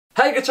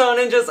Hey Guitar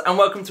Ninjas, and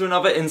welcome to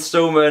another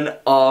installment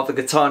of The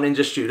Guitar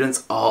Ninja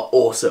Students Are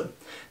Awesome.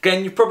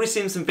 Again, you've probably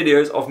seen some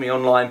videos of me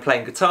online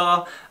playing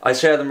guitar. I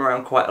share them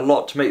around quite a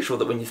lot to make sure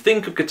that when you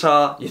think of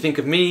guitar, you think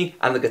of me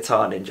and the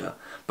Guitar Ninja.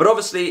 But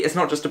obviously, it's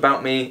not just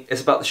about me,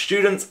 it's about the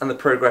students and the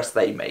progress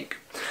they make.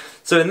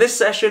 So in this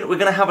session, we're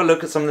going to have a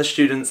look at some of the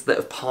students that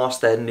have passed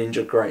their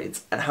Ninja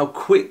grades and how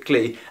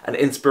quickly and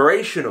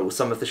inspirational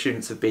some of the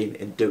students have been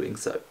in doing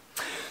so.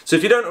 So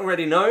if you don't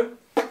already know,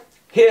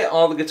 here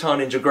are the Guitar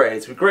Ninja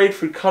grades. We grade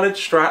through coloured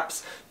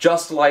straps,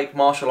 just like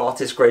martial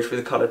artists grade through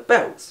the coloured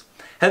belts.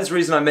 Hence the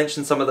reason I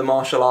mentioned some of the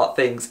martial art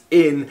things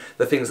in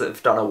the things that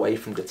have done away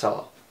from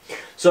guitar.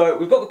 So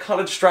we've got the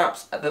coloured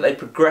straps that they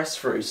progress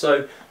through.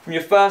 So from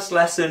your first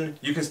lesson,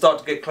 you can start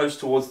to get close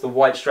towards the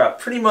white strap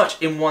pretty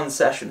much in one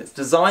session. It's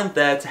designed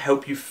there to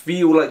help you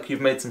feel like you've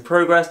made some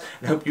progress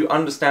and help you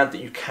understand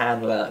that you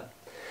can learn.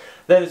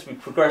 Then as we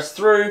progress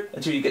through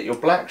until you get your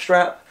black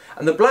strap,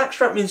 and the black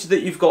strap means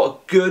that you've got a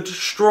good,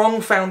 strong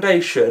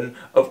foundation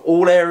of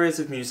all areas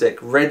of music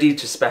ready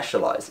to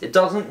specialise. It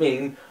doesn't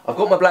mean, I've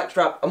got my black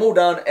strap, I'm all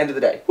done, end of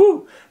the day.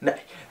 Woo! No.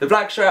 The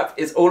black strap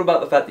is all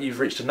about the fact that you've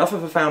reached enough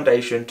of a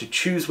foundation to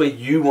choose where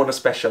you want to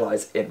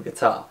specialise in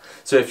guitar.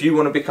 So if you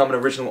want to become an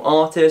original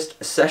artist,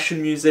 a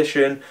session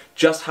musician,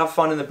 just have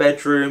fun in the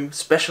bedroom,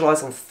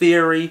 specialise on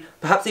theory,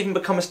 perhaps even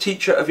become a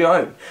teacher of your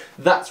own,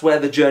 that's where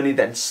the journey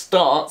then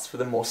starts for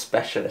the more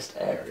specialist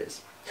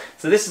areas.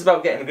 So this is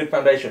about getting a good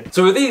foundation.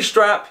 So with each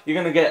strap, you're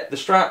going to get the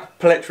strap,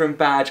 plectrum,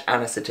 badge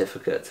and a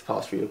certificate to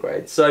pass through your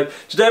grades. So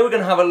today we're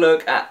going to have a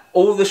look at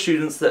all the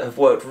students that have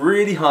worked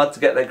really hard to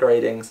get their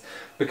gradings,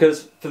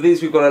 because for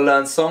these we've got to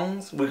learn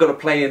songs, we've got to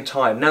play in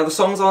time. Now the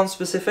songs aren't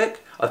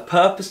specific, I've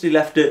purposely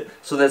left it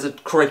so there's a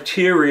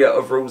criteria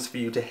of rules for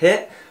you to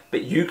hit,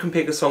 but you can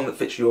pick a song that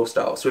fits your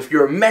style. So if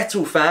you're a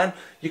metal fan,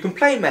 you can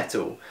play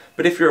metal.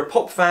 But if you're a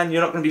pop fan,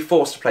 you're not going to be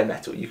forced to play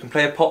metal. You can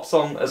play a pop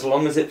song as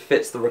long as it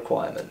fits the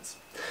requirements.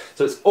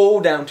 So it's all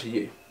down to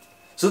you.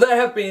 So there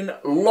have been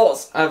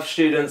lots of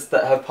students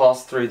that have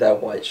passed through their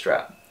white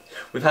strap.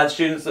 We've had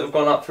students that have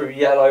gone up through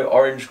yellow,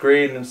 orange,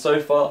 green, and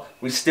so far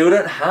we still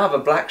don't have a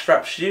black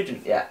strap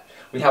student yet.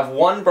 We have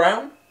one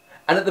brown,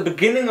 and at the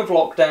beginning of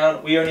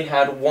lockdown we only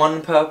had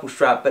one purple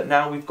strap, but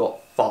now we've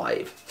got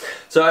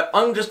 5. So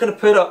I'm just going to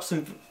put up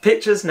some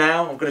pictures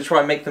now. I'm going to try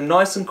and make them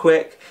nice and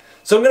quick.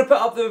 So I'm going to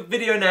put up the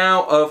video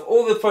now of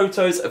all the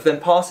photos of them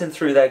passing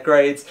through their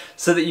grades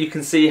so that you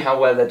can see how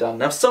well they're done.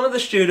 Now some of the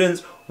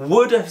students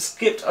would have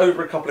skipped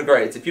over a couple of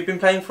grades. If you've been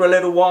playing for a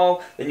little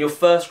while, then your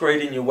first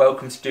grading you're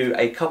welcome to do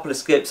a couple of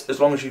skips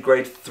as long as you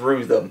grade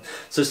through them.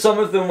 So some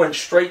of them went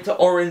straight to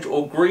orange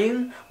or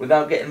green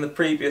without getting the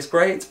previous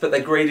grades, but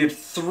they graded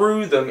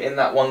through them in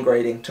that one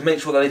grading to make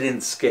sure that they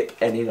didn't skip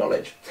any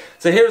knowledge.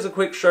 So here's a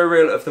quick show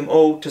reel of them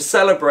all to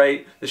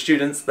celebrate the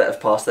students that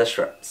have passed their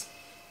straps.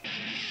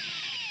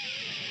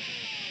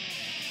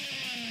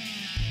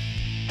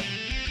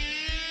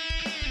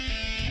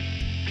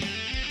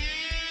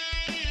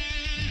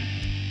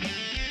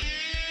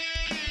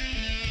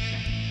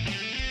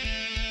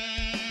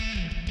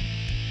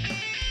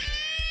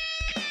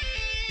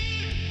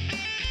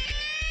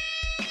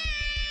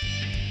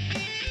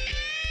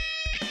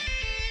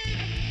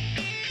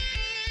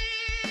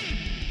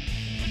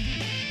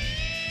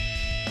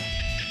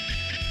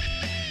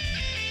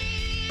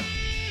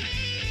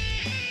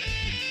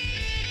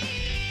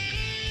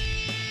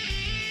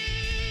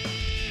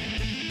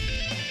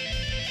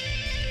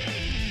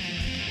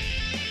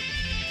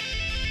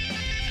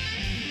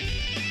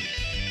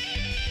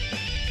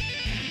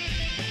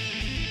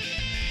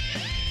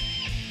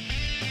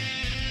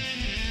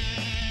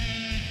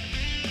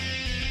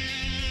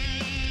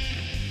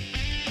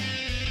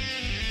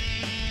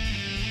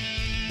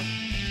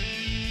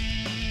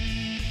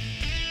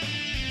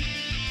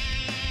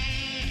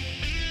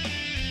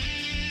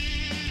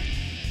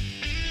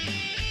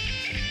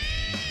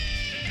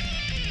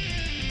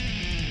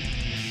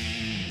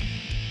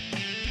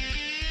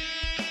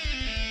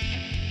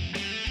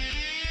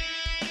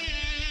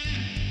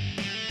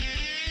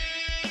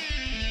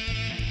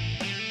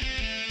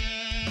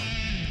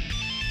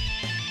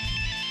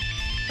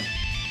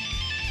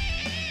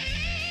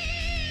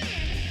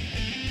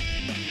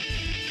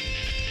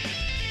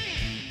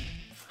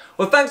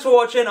 Well, thanks for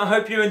watching. I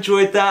hope you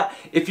enjoyed that.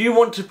 If you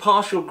want to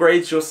pass your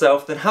grades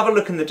yourself, then have a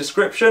look in the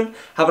description.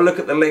 Have a look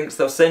at the links.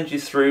 They'll send you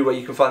through where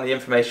you can find the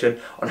information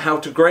on how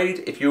to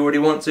grade if you already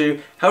want to,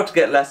 how to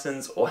get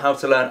lessons, or how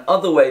to learn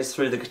other ways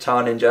through the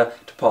Guitar Ninja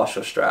to pass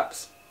your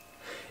straps.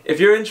 If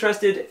you're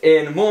interested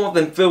in more,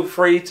 then feel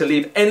free to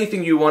leave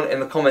anything you want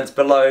in the comments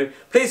below.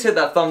 Please hit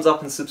that thumbs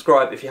up and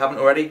subscribe if you haven't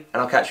already,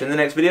 and I'll catch you in the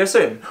next video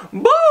soon.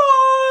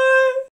 Bye!